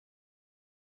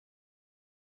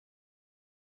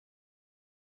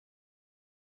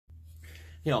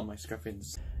Hey all my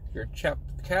Scruffins. Your chap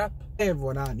cap. Hey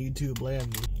everyone on YouTube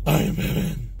land. I am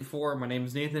Evan. Before, my name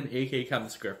is Nathan, aka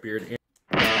Scruffybeard.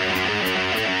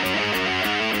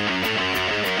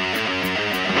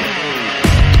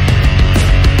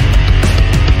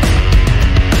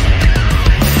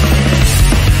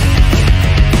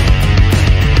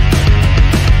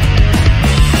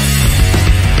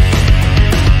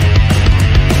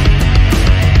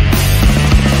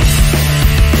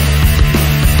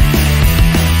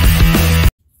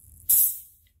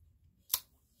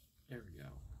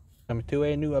 Coming to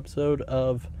a new episode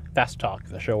of Fast Talk,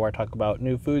 the show where I talk about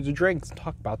new foods and drinks and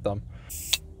talk about them.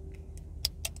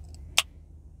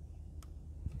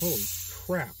 Holy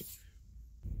crap.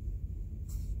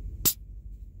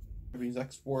 Japanese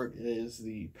export is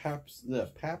the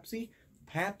Pepsi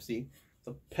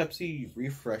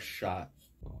refresh shot.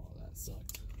 Oh, that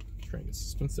sucked. Just trying to get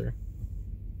suspense there.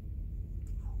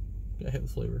 Gotta hit the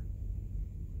flavor.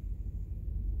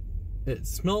 It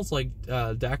smells like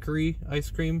daiquiri ice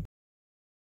cream.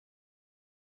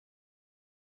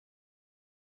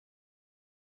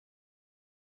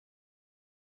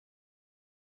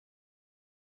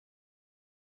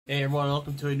 Hey everyone,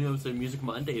 welcome to a new episode of Music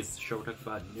Mondays, the show where we talk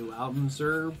about new albums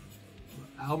or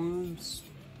albums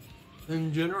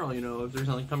in general, you know, if there's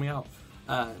something coming out.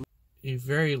 A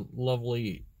very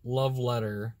lovely love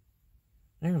letter,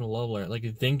 not even a love letter, like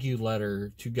a thank you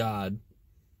letter to God,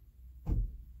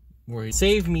 where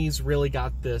Save Me's really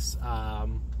got this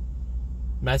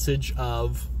message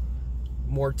of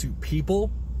more to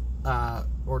people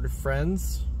or to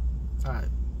friends.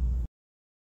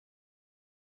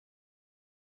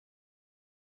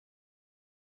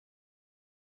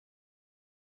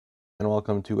 And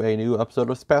welcome to a new episode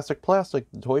of Spastic Plastic,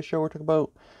 the toy show where we talk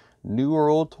about new or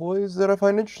old toys that I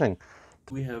find interesting.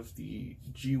 We have the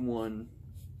G1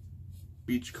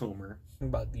 Beachcomber.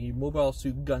 About the Mobile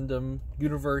Suit Gundam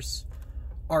Universe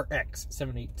RX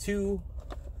 782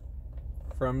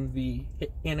 from the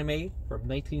hit anime from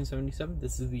 1977.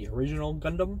 This is the original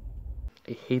Gundam.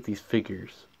 I hate these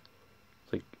figures.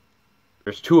 It's like,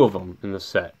 there's two of them in the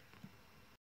set.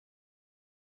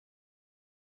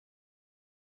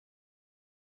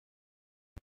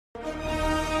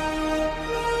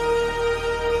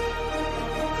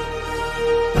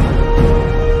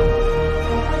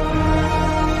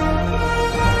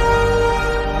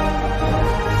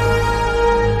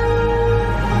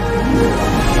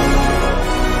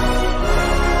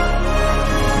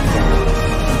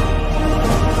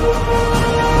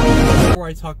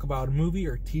 I talk about a movie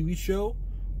or TV show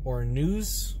or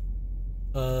news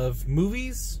of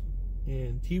movies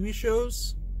and TV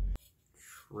shows.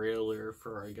 Trailer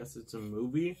for, I guess it's a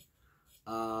movie.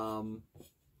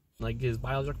 Like his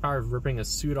biological power of ripping his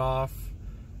suit off,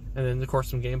 and then of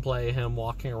course some gameplay, him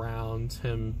walking around,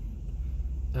 him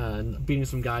beating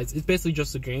some guys. It's basically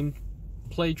just a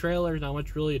gameplay trailer, not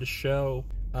much really to show.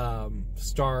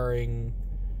 Starring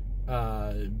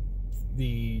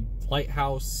the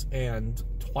Lighthouse and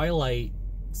Twilight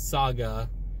Saga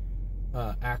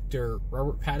actor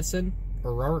Robert Pattinson,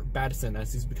 or Robert Pattinson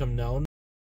as he's become known.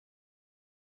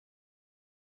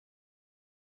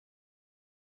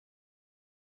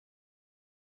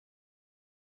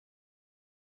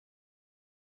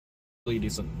 Really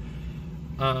decent.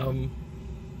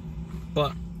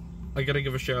 But I gotta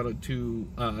give a shout out to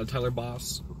Tyler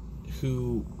Boss,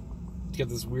 who got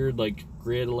this weird like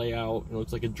grid layout. It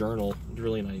looks like a journal. It's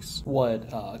really nice. What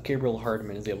Gabriel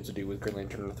Hardman is able to do with Green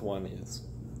Lantern Earth 1 is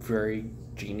very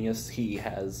genius. He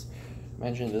has,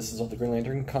 imagine this is all the Green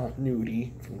Lantern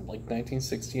continuity from like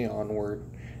 1960 onward,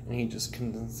 and he just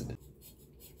condensed it.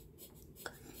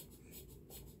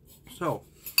 So,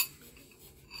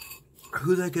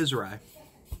 who the heck is Rai?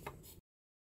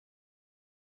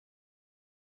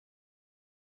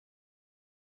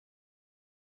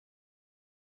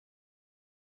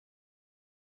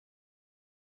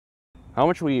 How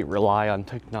much we rely on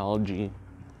technology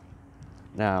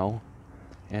now,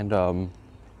 and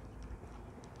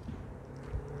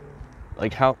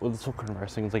like how with so kind of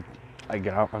interesting. It's like I'm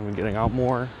getting out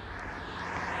more.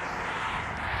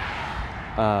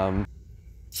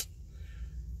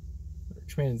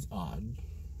 Japan's odd.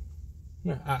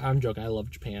 I'm joking. I love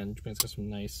Japan. Japan's got some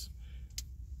nice,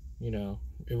 you know,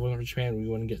 if it wasn't for Japan, we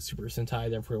wouldn't get Super Sentai,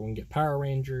 therefore we wouldn't get Power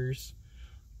Rangers.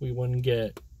 We wouldn't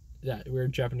get that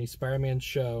weird Japanese Spider-Man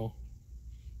show.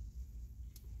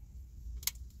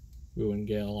 We wouldn't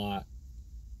get a lot.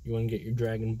 You wouldn't get your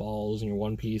Dragon Balls and your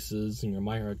One Pieces and your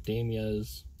My Hero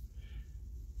Academias.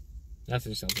 That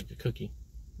just sounds like a cookie.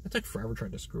 It took forever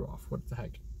trying to screw off. What the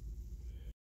heck?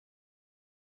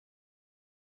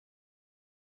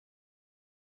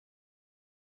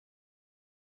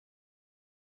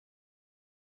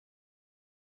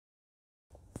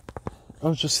 I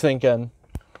was just thinking.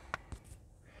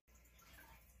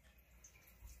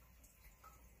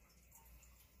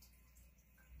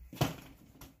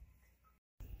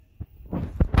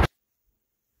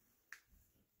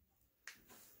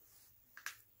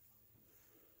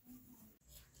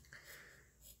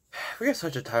 We got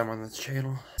such a time on this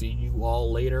channel. See you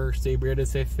all later. Stay bearded,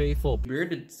 stay faithful.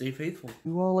 Bearded, stay faithful. See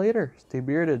you all later. Stay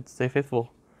bearded, stay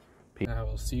faithful. I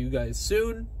will see you guys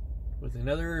soon with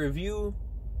another review.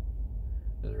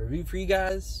 Another review for you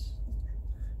guys.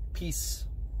 Peace.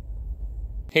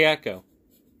 Hey Echo,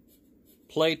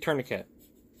 play Tourniquet.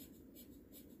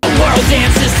 World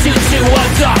dances to a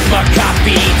dogma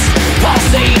beat,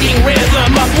 pulsating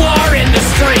rhythm of war in the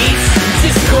streets.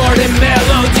 Discord and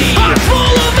melody are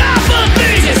full of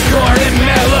apathy. Discord and